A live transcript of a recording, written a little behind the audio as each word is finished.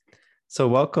So,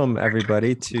 welcome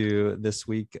everybody to this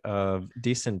week of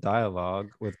Decent Dialogue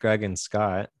with Greg and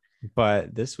Scott.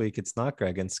 But this week it's not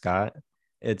Greg and Scott,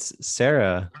 it's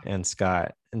Sarah and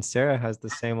Scott. And Sarah has the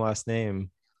same last name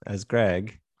as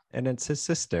Greg, and it's his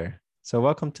sister. So,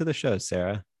 welcome to the show,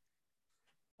 Sarah.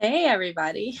 Hey,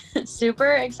 everybody.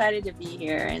 Super excited to be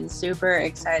here and super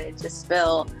excited to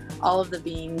spill all of the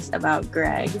beans about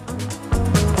Greg.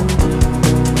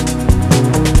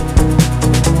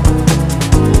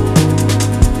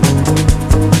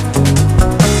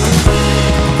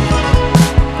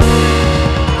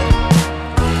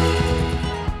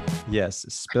 Yes,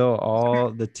 spill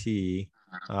all the tea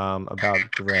about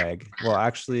Greg. Well,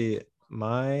 actually,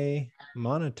 my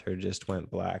monitor just went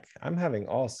black. I'm having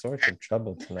all sorts of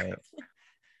trouble tonight.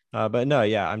 But no,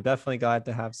 yeah, I'm definitely glad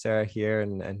to have Sarah here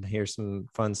and hear some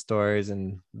fun stories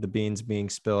and the beans being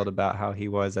spilled about how he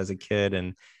was as a kid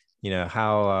and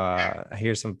how I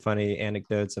hear some funny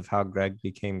anecdotes of how Greg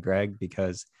became Greg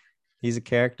because he's a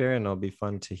character and it'll be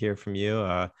fun to hear from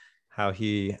you how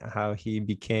he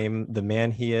became the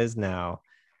man he is now.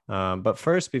 But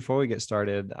first, before we get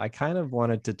started, I kind of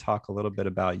wanted to talk a little bit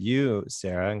about you,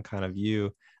 Sarah, and kind of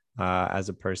you as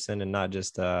a person and not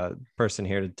just a person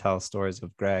here to tell stories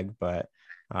of Greg, but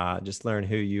just learn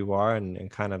who you are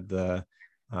and kind of the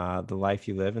life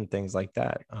you live and things like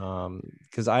that.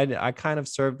 Because I kind of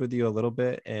served with you a little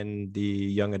bit in the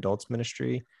young adults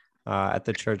ministry at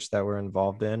the church that we're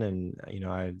involved in, and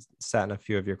I sat in a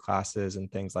few of your classes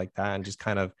and things like that, and just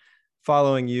kind of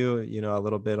following you a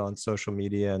little bit on social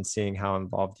media and seeing how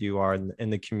involved you are in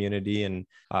the community and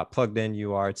plugged in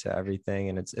you are to everything.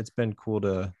 And it's been cool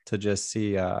to just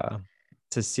see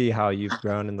how you've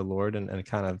grown in the Lord and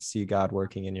kind of see God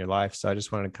working in your life. So I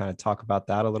just wanted to kind of talk about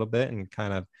that a little bit and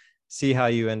kind of see how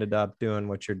you ended up doing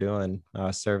what you're doing,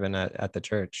 serving at the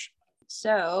church.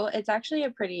 So it's actually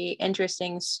a pretty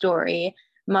interesting story.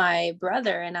 My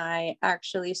brother and I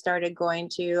actually started going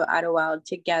to Idlewild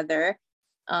together,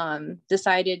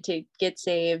 decided to get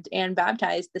saved and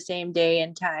baptized the same day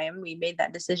and time. We made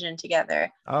that decision together.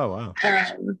 Oh, wow.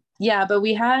 Yeah, but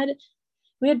we had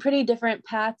pretty different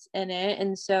paths in it,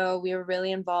 and so we were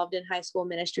really involved in high school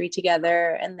ministry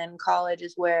together, and then college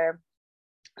is where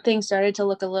things started to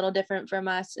look a little different from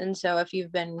us. And so if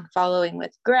you've been following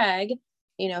with Greg,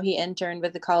 he interned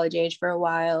with the college age for a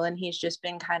while, and he's just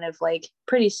been kind of like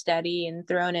pretty steady and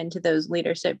thrown into those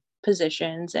leadership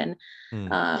positions. And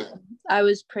I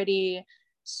was pretty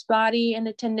spotty in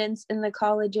attendance in the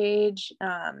college age.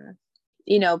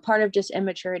 Part of just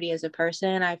immaturity as a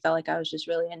person, I felt like I was just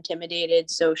really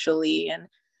intimidated socially, and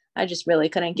I just really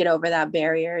couldn't get over that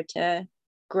barrier to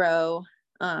grow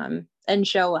and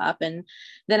show up. And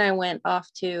then I went off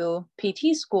to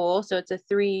PT school. So it's a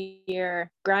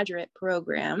 3-year graduate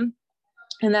program.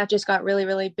 And that just got really,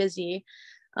 really busy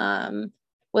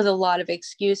with a lot of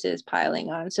excuses piling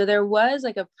on. So there was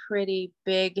like a pretty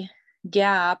big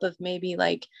gap of maybe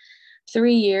like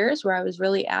 3 years where I was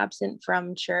really absent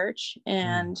from church.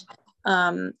 And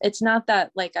it's not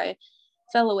that like I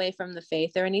fell away from the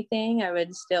faith or anything. I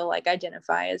would still like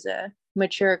identify as a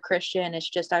mature Christian. It's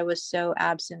just I was so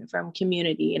absent from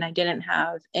community and I didn't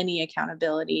have any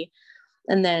accountability.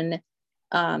 And then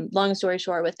long story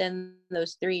short, within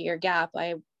those 3-year gap,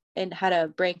 I had a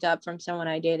breakup from someone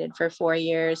I dated for 4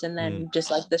 years. And then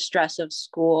just like the stress of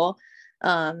school,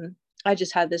 I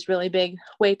just had this really big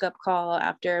wake up call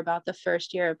after about the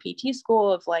first year of PT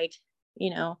school of like,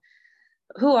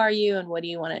 who are you and what do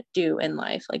you want to do in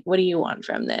life? Like, what do you want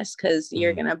from this? Because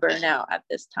you're going to burn out at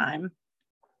this time.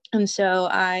 And so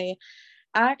I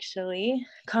actually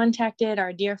contacted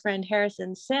our dear friend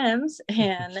Harrison Sims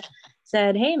and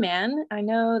said, hey, man, I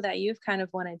know that you've kind of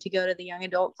wanted to go to the young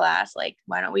adult class. Like,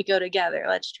 why don't we go together?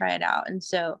 Let's try it out. And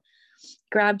so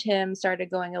grabbed him, started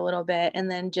going a little bit,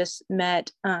 and then just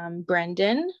met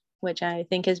Brendan, which I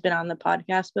think has been on the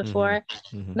podcast before.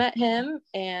 Met him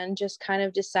and just kind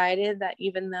of decided that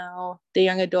even though the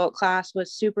young adult class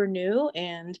was super new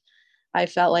and I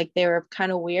felt like they were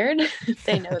kind of weird,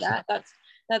 they know that.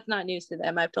 That's not news to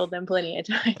them. I've told them plenty of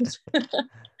times.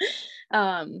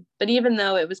 But even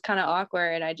though it was kind of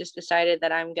awkward, I just decided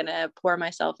that I'm going to pour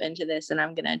myself into this and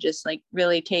I'm going to just like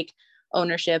really take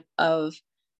ownership of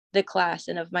the class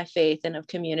and of my faith and of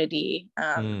community.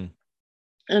 And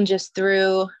just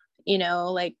through,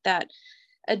 like that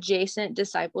adjacent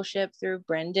discipleship through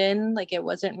Brendan, like it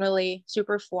wasn't really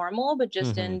super formal, but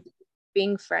just in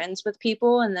being friends with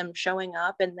people and them showing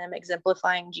up and them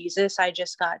exemplifying Jesus, I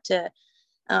just got to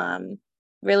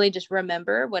really just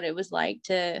remember what it was like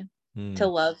to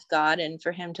love God and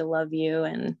for him to love you.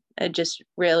 And it just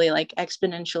really like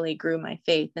exponentially grew my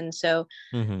faith. And so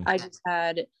I just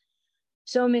had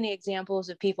so many examples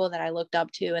of people that I looked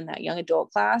up to in that young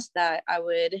adult class that I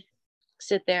would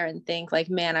sit there and think like,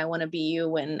 man, I want to be you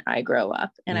when I grow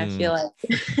up. And I feel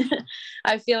like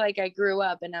I feel like I grew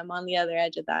up and I'm on the other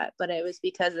edge of that, but it was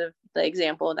because of the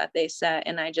example that they set.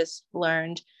 And I just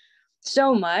learned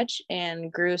so much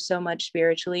and grew so much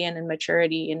spiritually and in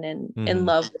maturity and in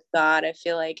love with God. I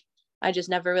feel like I just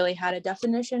never really had a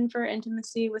definition for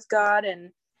intimacy with God.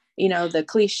 And, you know, the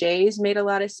cliches made a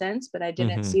lot of sense, but I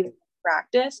didn't see the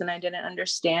practice and I didn't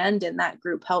understand. And that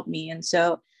group helped me. And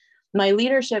so my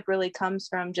leadership really comes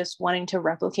from just wanting to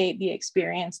replicate the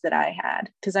experience that I had.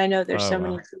 Cause I know there's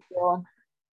many people,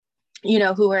 you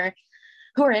know, who are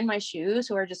in my shoes,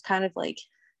 who are just kind of like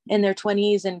in their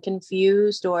 20s and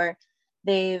confused, or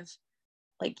they've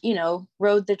like, you know,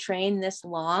 rode the train this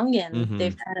long and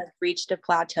they've kind of reached a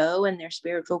plateau in their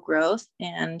spiritual growth.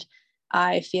 And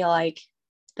I feel like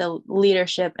the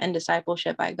leadership and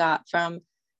discipleship I got from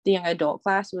the young adult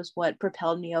class was what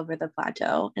propelled me over the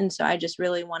plateau. And so I just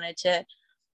really wanted to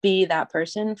be that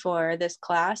person for this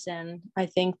class. And I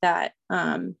think that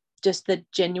just the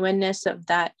genuineness of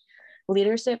that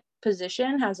leadership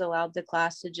position has allowed the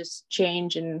class to just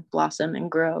change and blossom and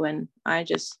grow. And I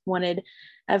just wanted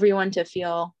everyone to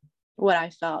feel what I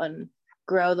felt and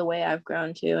grow the way I've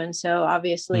grown to. And so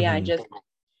obviously I just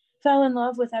fell in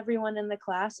love with everyone in the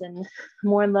class and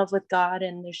more in love with God.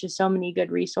 And there's just so many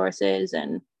good resources.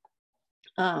 And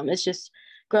it's just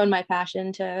grown my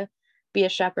passion to be a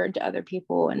shepherd to other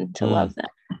people and to love them.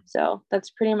 So that's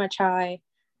pretty much how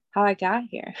I got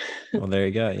here. Well, there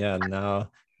you go. Yeah.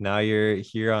 Now you're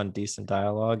here on Decent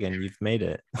Dialogue and you've made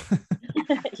it.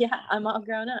 Yeah, I'm all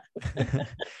grown up.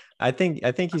 I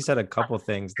think you said a couple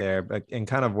things there, but in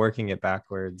kind of working it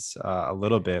backwards a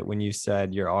little bit, when you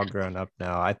said you're all grown up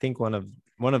now, I think one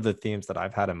of the themes that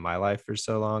I've had in my life for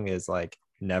so long is like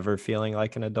never feeling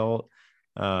like an adult.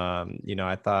 You know,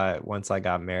 I thought once I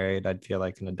got married, I'd feel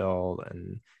like an adult,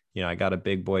 and you know, I got a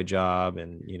big boy job,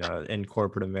 and you know, in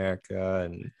corporate America,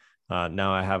 and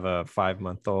now I have a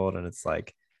 5-month-old, and it's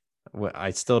like I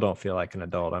still don't feel like an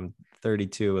adult. I'm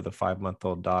 32 with a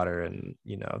 5-month-old daughter, and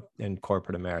you know, in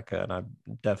corporate America, and I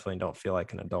definitely don't feel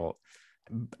like an adult.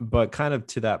 But kind of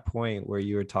to that point where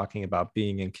you were talking about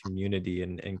being in community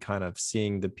and kind of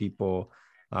seeing the people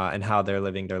and how they're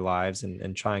living their lives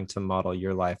and trying to model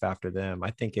your life after them,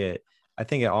 I think it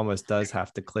almost does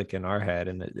have to click in our head,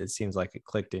 and it seems like it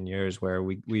clicked in yours, where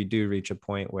we do reach a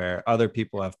point where other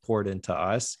people have poured into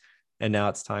us, and now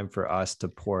it's time for us to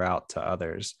pour out to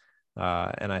others.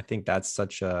 And I think that's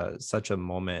such a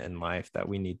moment in life that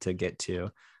we need to get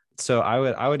to. So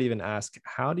I would even ask,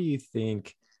 how do you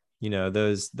think, you know,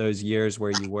 those years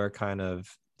where you were kind of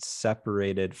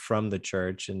separated from the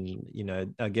church, and you know,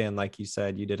 again, like you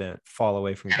said, you didn't fall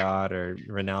away from God or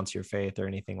renounce your faith or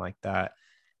anything like that,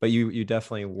 but you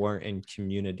definitely weren't in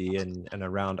community and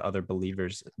around other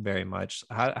believers very much.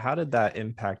 How did that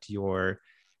impact your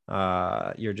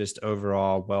just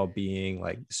overall well-being,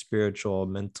 like spiritual,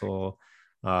 mental,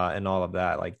 and all of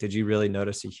that? Like, did you really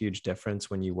notice a huge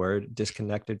difference when you were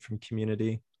disconnected from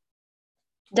community?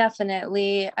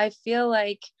 Definitely. I feel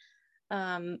like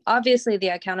obviously the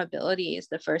accountability is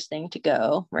the first thing to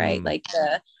go, right? Like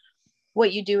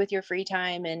what you do with your free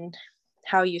time and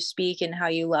how you speak and how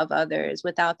you love others.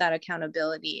 Without that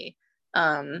accountability,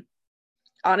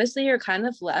 honestly, you're kind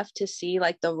of left to see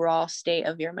like the raw state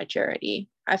of your maturity.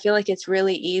 I feel like it's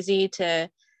really easy to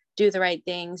do the right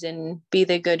things and be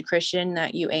the good Christian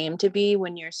that you aim to be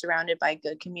when you're surrounded by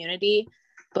good community.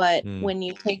 But when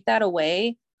you take that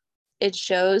away, it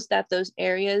shows that those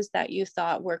areas that you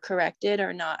thought were corrected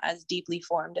are not as deeply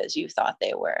formed as you thought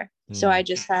they were. So I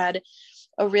just had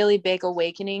a really big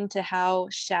awakening to how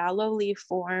shallowly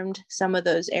formed some of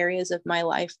those areas of my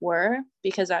life were,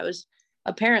 because I was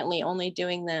apparently only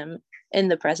doing them in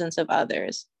the presence of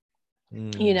others,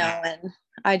 you know. And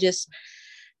I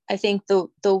think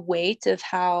the weight of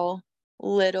how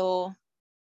little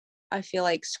I feel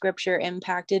like scripture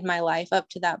impacted my life up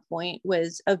to that point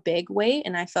was a big weight,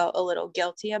 and I felt a little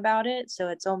guilty about it. So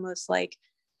it's almost like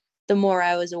the more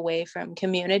I was away from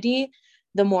community,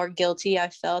 the more guilty I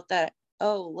felt that,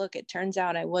 oh, look, it turns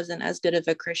out I wasn't as good of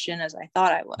a Christian as I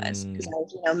thought I was, because I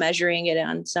was, you know, measuring it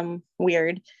on some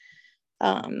weird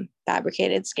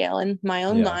fabricated scale in my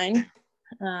own mind.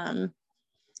 And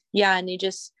you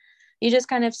just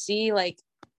kind of see like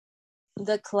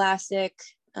the classic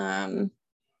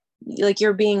like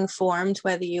you're being formed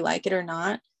whether you like it or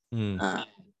not,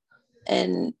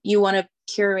 and you want to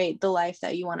curate the life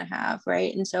that you want to have,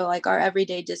 right? And so like our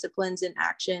everyday disciplines and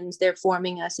actions, they're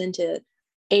forming us into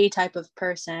a type of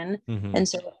person. And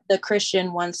so the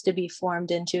Christian wants to be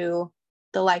formed into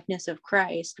the likeness of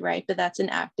Christ, right? But that's an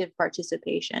active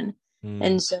participation. Mm.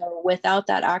 And so without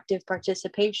that active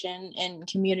participation in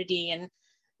community and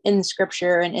in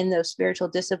scripture and in those spiritual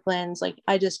disciplines, like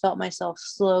I just felt myself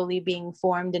slowly being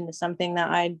formed into something that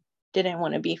I didn't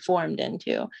want to be formed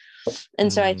into.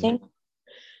 And so I think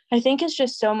it's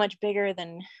just so much bigger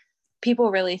than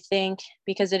people really think,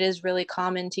 because it is really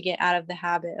common to get out of the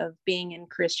habit of being in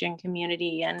Christian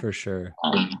community and for sure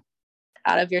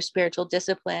out of your spiritual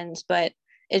disciplines. But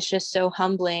it's just so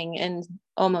humbling and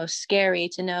almost scary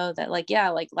to know that, like, yeah,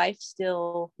 like life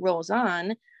still rolls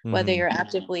on, whether you're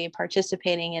actively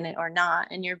participating in it or not,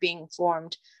 and you're being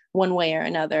formed one way or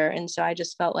another. And so I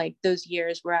just felt like those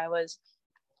years where I was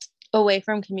away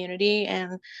from community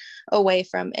and away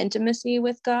from intimacy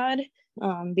with God,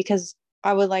 because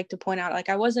I would like to point out, like,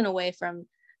 I wasn't away from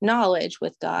knowledge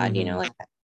with God, you know, like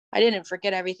I didn't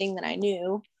forget everything that I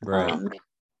knew, right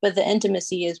but the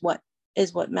intimacy is what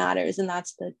matters, and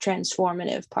that's the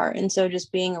transformative part. And so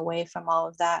just being away from all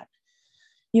of that,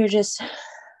 you're just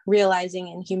realizing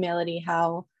in humility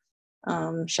how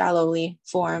shallowly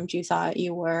formed you thought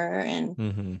you were,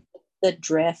 and the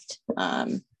drift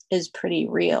is pretty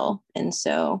real. And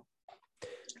so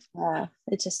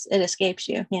it escapes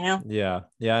you, you know? Yeah.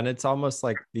 And it's almost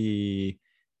like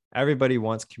everybody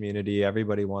wants community.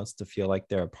 Everybody wants to feel like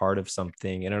they're a part of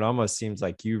something. And it almost seems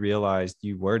like you realized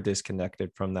you were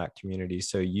disconnected from that community.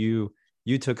 So you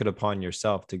took it upon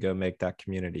yourself to go make that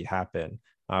community happen.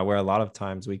 Where a lot of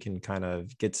times we can kind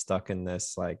of get stuck in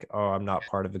this, like, oh, I'm not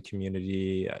part of a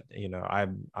community. You know,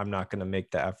 I'm not going to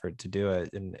make the effort to do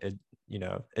it. And it, you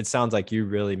know, it sounds like you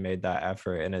really made that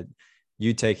effort, and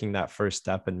you taking that first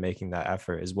step and making that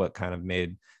effort is what kind of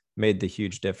made the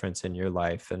huge difference in your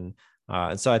life. And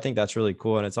so I think that's really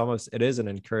cool. And it is an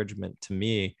encouragement to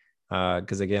me,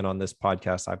 because again, on this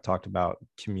podcast, I've talked about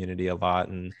community a lot,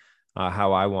 and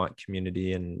how I want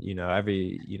community, and, you know,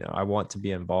 I want to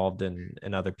be involved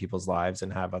in other people's lives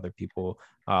and have other people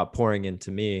pouring into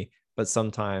me. But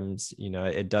sometimes, you know,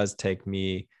 it does take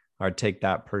me, or take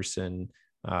that person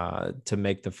to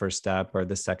make the first step or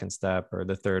the second step or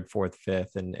the third, fourth,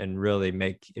 fifth, and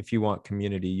really if you want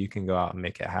community, you can go out and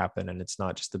make it happen. And it's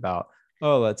not just about,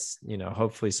 oh, let's, you know,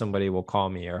 hopefully somebody will call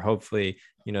me, or hopefully,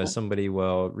 you know, somebody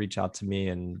will reach out to me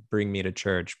and bring me to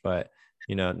church. But,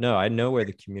 you know, no, I know where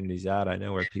the community's at. I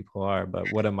know where people are,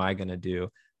 but what am I going to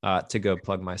do to go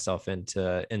plug myself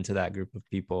into that group of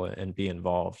people and be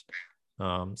involved?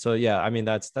 So yeah, I mean,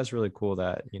 that's really cool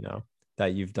that, you know,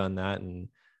 that you've done that. And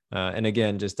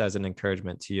again, just as an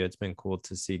encouragement to you, it's been cool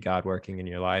to see God working in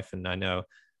your life. And I know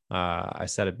I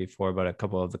said it before, but a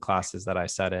couple of the classes that I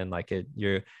sat in, like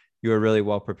you were really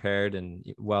well prepared and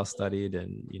well studied,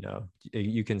 and, you know,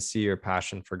 you can see your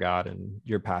passion for God and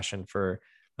your passion for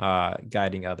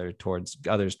guiding others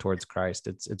towards Christ.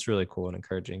 It's really cool and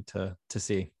encouraging to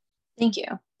see. Thank you.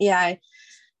 Yeah,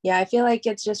 I feel like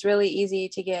it's just really easy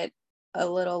to get a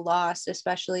little lost,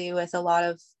 especially with a lot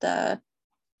of the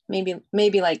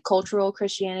maybe like cultural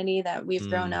Christianity that we've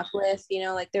grown up with. You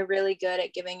know, like they're really good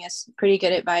at giving us pretty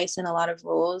good advice and a lot of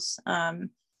rules.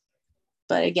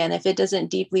 But again, if it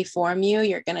doesn't deeply form you,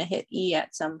 you're going to hit E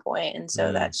at some point. And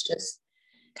so that's just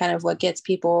kind of what gets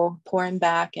people pouring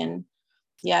back and,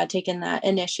 yeah, taking that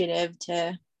initiative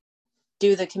to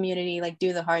do the community, like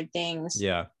do the hard things.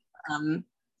 Yeah.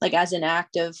 Like as an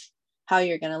act of how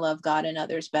you're going to love God and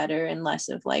others better, and less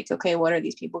of like, okay, what are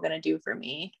these people going to do for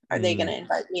me? Are they going to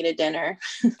invite me to dinner?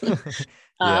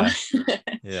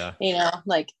 Yeah. You know,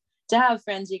 like to have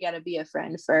friends, you got to be a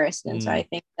friend first. And so I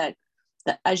think that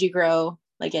as you grow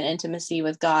like in intimacy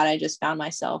with God, I just found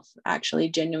myself actually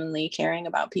genuinely caring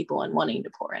about people and wanting to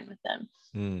pour in with them.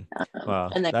 Wow,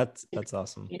 and then that's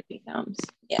awesome. it becomes,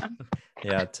 yeah.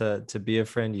 Yeah, to be a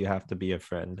friend, you have to be a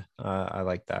friend. I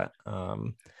like that.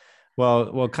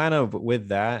 Well, kind of with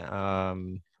that,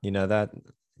 you know, that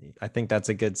I think that's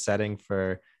a good setting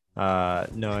for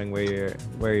knowing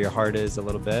where your heart is a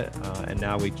little bit, and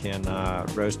now we can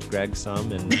roast Greg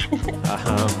some. And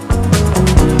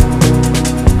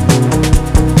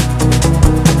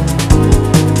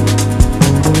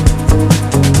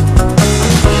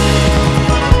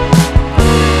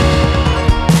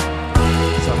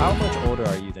so how much older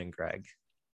are you than Greg?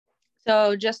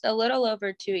 So just a little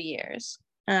over 2 years.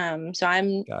 So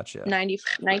I'm Gotcha.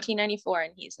 1994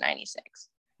 and he's 96.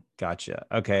 Gotcha.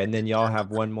 Okay. And then y'all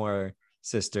have one more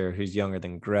sister who's younger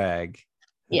than Greg,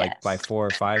 Yes. like by 4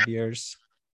 or 5 years.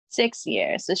 6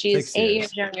 years. So she's 8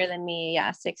 years younger than me.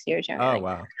 Yeah, 6 years younger. Oh,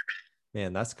 wow.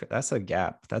 Man, that's a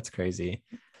gap. That's crazy.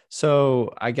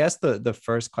 So I guess the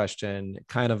first question,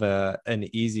 kind of an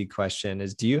easy question,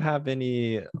 is do you have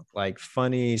any like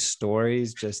funny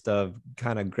stories just of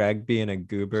kind of Greg being a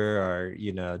goober, or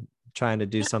trying to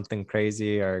do something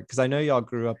crazy? Or because I know y'all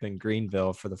grew up in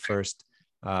Greenville for the first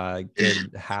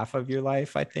good half of your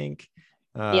life, I think.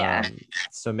 Yeah.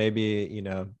 So maybe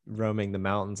roaming the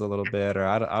mountains a little bit, or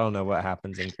I don't know what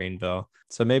happens in Greenville.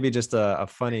 So maybe just a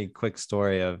funny quick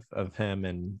story of him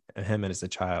and as a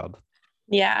child.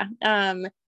 Yeah. I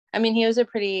mean, he was a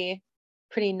pretty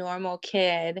normal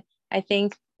kid. I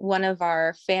think one of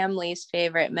our family's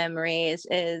favorite memories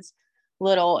is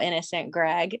little innocent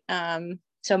Greg.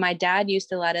 So my dad used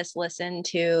to let us listen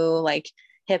to like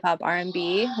hip hop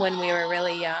R&B when we were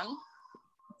really young.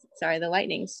 Sorry, the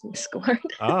lightning's scored.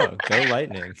 Oh, go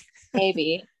Lightning.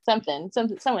 Maybe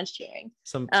someone's cheering.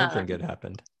 Something good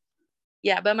happened.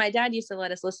 Yeah, but my dad used to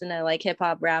let us listen to like hip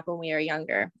hop rap when we were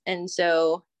younger. And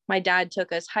so my dad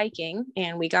took us hiking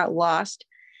and we got lost.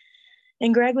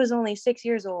 And Greg was only 6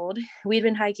 years old. We'd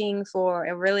been hiking for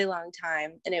a really long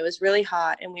time and it was really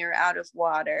hot and we were out of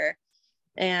water.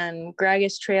 And Greg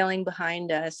is trailing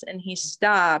behind us and he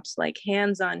stops, like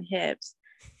hands on hips.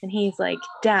 And he's like,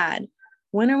 Dad,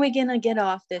 when are we going to get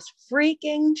off this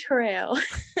freaking trail?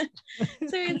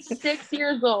 So he's 6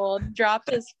 years old, dropped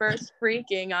his first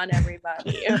freaking on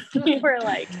everybody. And we were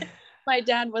like, my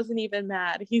dad wasn't even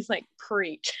mad. He's like,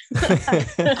 preach.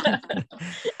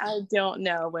 I don't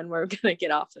know when we're going to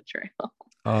get off the trail.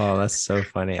 Oh, that's so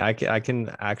funny. I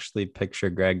can actually picture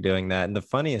Greg doing that. And the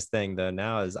funniest thing though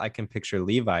now is I can picture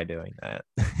Levi doing that.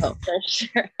 Oh, for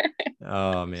sure.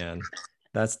 Oh man,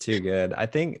 that's too good. I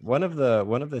think one of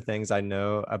the things I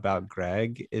know about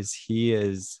Greg is he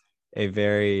is a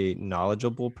very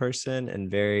knowledgeable person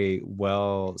and very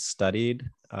well studied,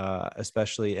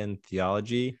 especially in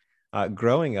theology.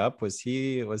 Growing up, was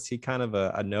he kind of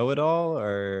a know-it-all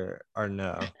or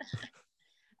no?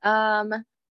 Um,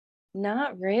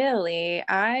 Not really.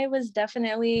 I was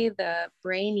definitely the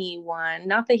brainy one.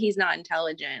 Not that he's not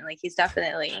intelligent, like he's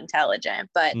definitely intelligent,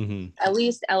 but Hmm. at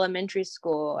least elementary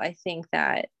school, I think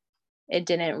that it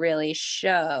didn't really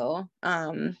show.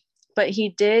 But he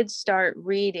did start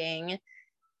reading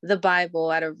the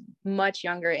Bible at a much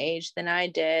younger age than I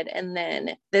did. And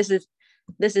then this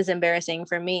is embarrassing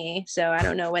for me. So I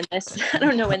don't know when this I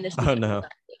don't know when this Oh became, no.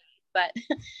 but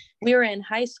we were in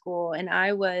high school and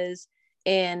I was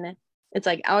in it's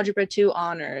like algebra 2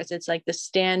 honors. It's like the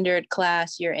standard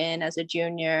class you're in as a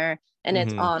junior and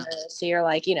it's Hmm. honors. So you're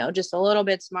like, just a little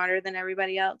bit smarter than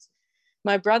everybody else.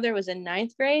 My brother was in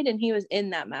ninth grade and he was in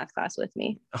that math class with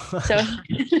me. So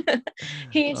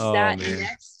he Oh sat man.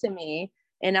 next to me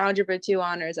in algebra 2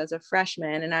 honors as a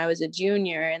freshman and I was a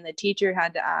junior and the teacher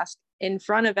had to ask in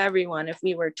front of everyone if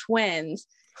we were twins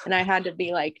and I had to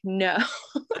be like, no.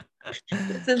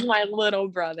 This is my little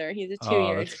brother. He's a 2 Oh,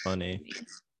 years. that's funny.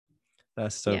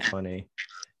 That's so Yeah. funny.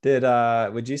 Did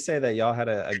would you say that y'all had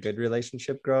a good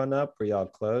relationship growing up? Were y'all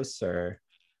close or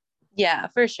Yeah,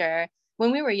 for sure.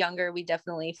 When we were younger, we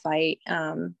definitely fight.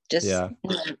 Just yeah.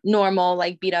 normal,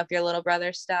 like beat up your little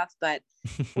brother stuff. But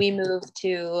we moved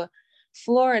to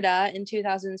Florida in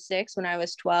 2006 when I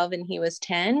was 12 and he was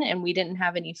 10, and we didn't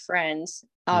have any friends,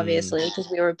 Mm, obviously, because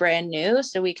we were brand new.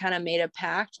 So we kind of made a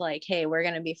pact like, hey, we're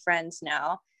going to be friends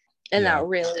now. And yeah. that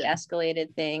really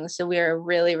escalated things. So we were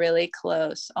really, really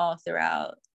close all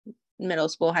throughout middle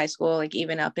school, high school, like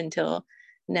even up until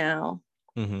now.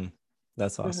 Hmm.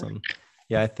 That's Mhm. awesome.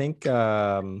 Yeah, I think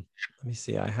let me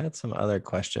see. I had some other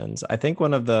questions. I think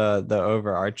one of the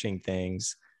overarching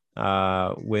things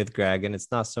with Greg, and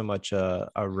it's not so much a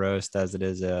roast as it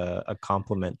is a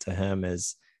compliment to him,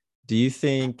 is do you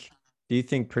think do you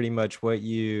think pretty much what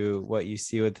you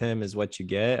see with him is what you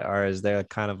get, or is there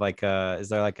kind of like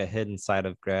a hidden side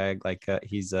of Greg, like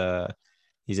he's an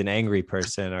angry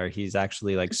person, or he's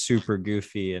actually like super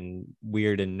goofy and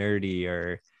weird and nerdy,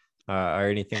 or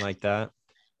anything like that?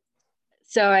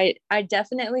 So I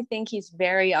definitely think he's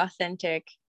very authentic,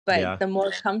 but Yeah. the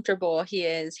more comfortable he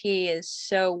is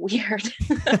so weird.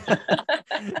 All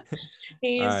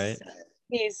he's right.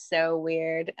 he's so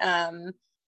weird.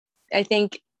 I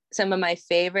think some of my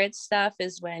favorite stuff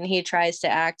is when he tries to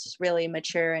act really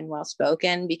mature and well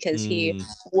spoken because he Mm,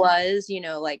 was,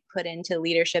 like put into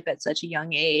leadership at such a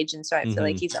young age. And so I feel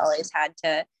like mm-hmm, he's always had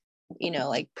to,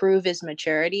 like prove his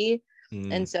maturity.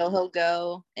 mm. And so he'll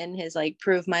go in his like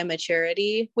prove my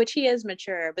maturity, which he is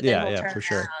mature, but then Yeah, yeah, for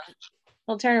sure.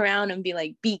 he'll turn around and be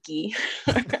like beaky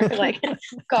or like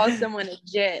call someone a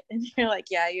jit and you're like,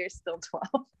 yeah, you're still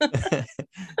 12.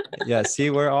 Yeah, see,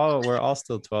 we're all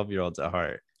still 12-year-olds at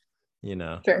heart, you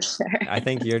know. For sure. I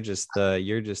think you're just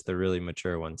the really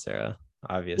mature one, Sarah.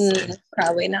 obviously.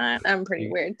 Probably not. I'm pretty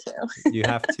You, weird too. you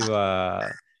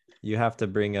have to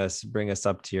bring us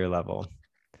up to your level.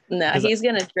 No, he's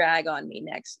gonna drag on me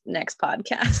next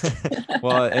podcast.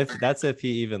 Well, if he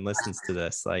even listens to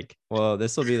this, like, well,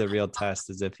 this will be the real test,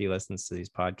 is if he listens to these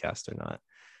podcasts or not.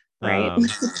 Right.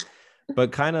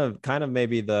 But kind of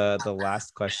maybe the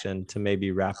last question to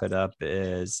maybe wrap it up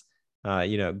is,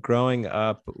 growing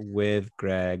up with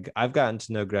Greg, I've gotten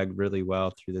to know Greg really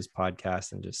well through this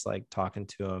podcast and just like talking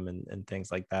to him and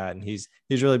things like that. And he's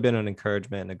really been an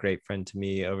encouragement and a great friend to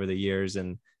me over the years.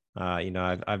 And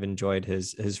I've enjoyed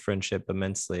his friendship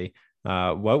immensely.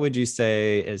 What would you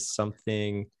say is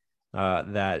something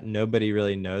that nobody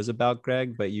really knows about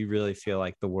Greg, but you really feel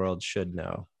like the world should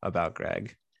know about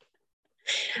Greg?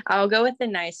 I'll go with the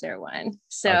nicer one.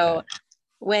 So Okay.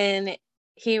 when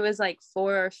he was like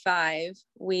 4 or 5,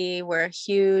 we were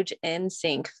huge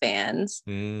NSYNC fans.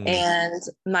 And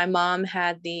my mom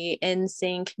had the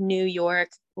NSYNC New York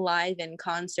live in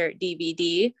concert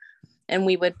DVD, and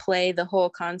we would play the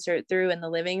whole concert through in the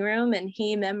living room, and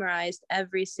he memorized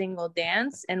every single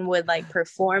dance and would like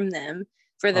perform them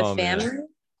for the family. Man.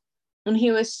 And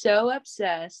he was so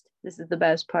obsessed. This is the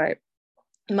best part.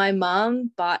 My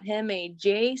mom bought him a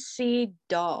JC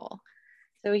doll.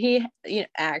 So he,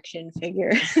 action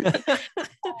figure.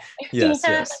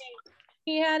 Yes.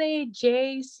 He had a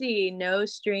JC, no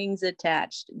strings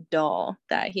attached doll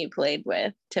that he played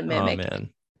with to mimic. Oh man,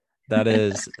 that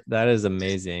is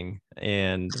amazing.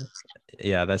 And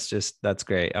yeah, that's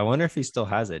great. I wonder if he still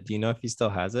has it. Do you know if he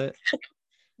still has it?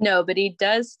 No, but he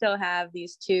does still have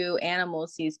these 2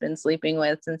 animals he's been sleeping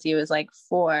with since he was like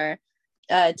 4.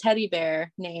 A teddy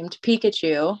bear named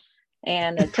Pikachu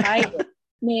and a tiger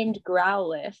named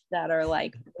Growlithe that are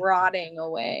like rotting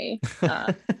away.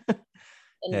 And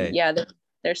hey, yeah,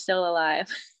 they're still alive.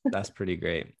 That's pretty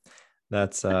great.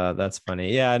 That's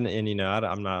funny. Yeah, and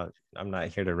I'm not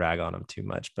here to rag on him too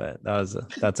much, but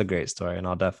that's a great story, and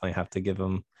I'll definitely have to give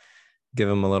him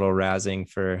a little razzing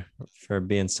for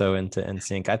being so into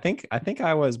NSYNC. I think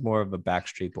I was more of a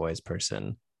Backstreet Boys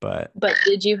person. But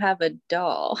did you have a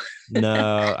doll?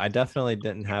 No, I definitely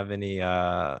didn't have any.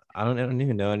 I don't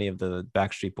even know any of the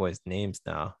Backstreet Boys names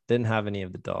now. Didn't have any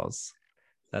of the dolls.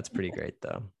 That's pretty great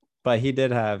though. But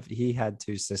he had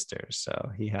 2 sisters,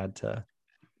 so he had to.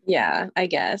 Yeah, I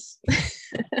guess.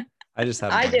 I just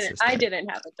have. I didn't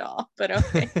have a doll, but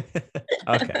okay.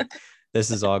 Okay, this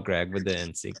is all Greg with the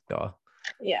NSYNC doll.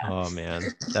 Yeah. Oh man,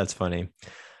 that's funny.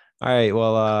 All right,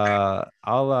 well,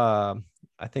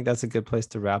 I think that's a good place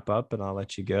to wrap up, and I'll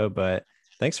let you go. But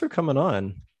thanks for coming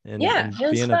on and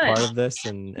being a part of this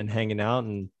and hanging out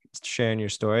and sharing your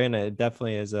story. And it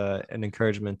definitely is an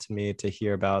encouragement to me to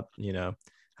hear about,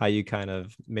 how you kind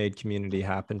of made community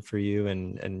happen for you.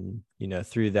 And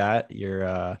through that,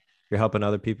 you're helping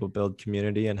other people build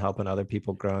community and helping other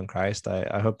people grow in Christ.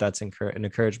 I hope that's an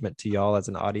encouragement to y'all as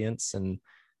an audience. And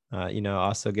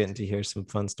also getting to hear some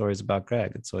fun stories about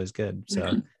Greg. It's always good.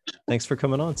 So thanks for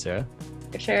coming on, Sarah.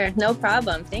 For sure. No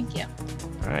problem. Thank you.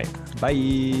 All right.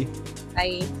 Bye.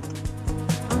 Bye.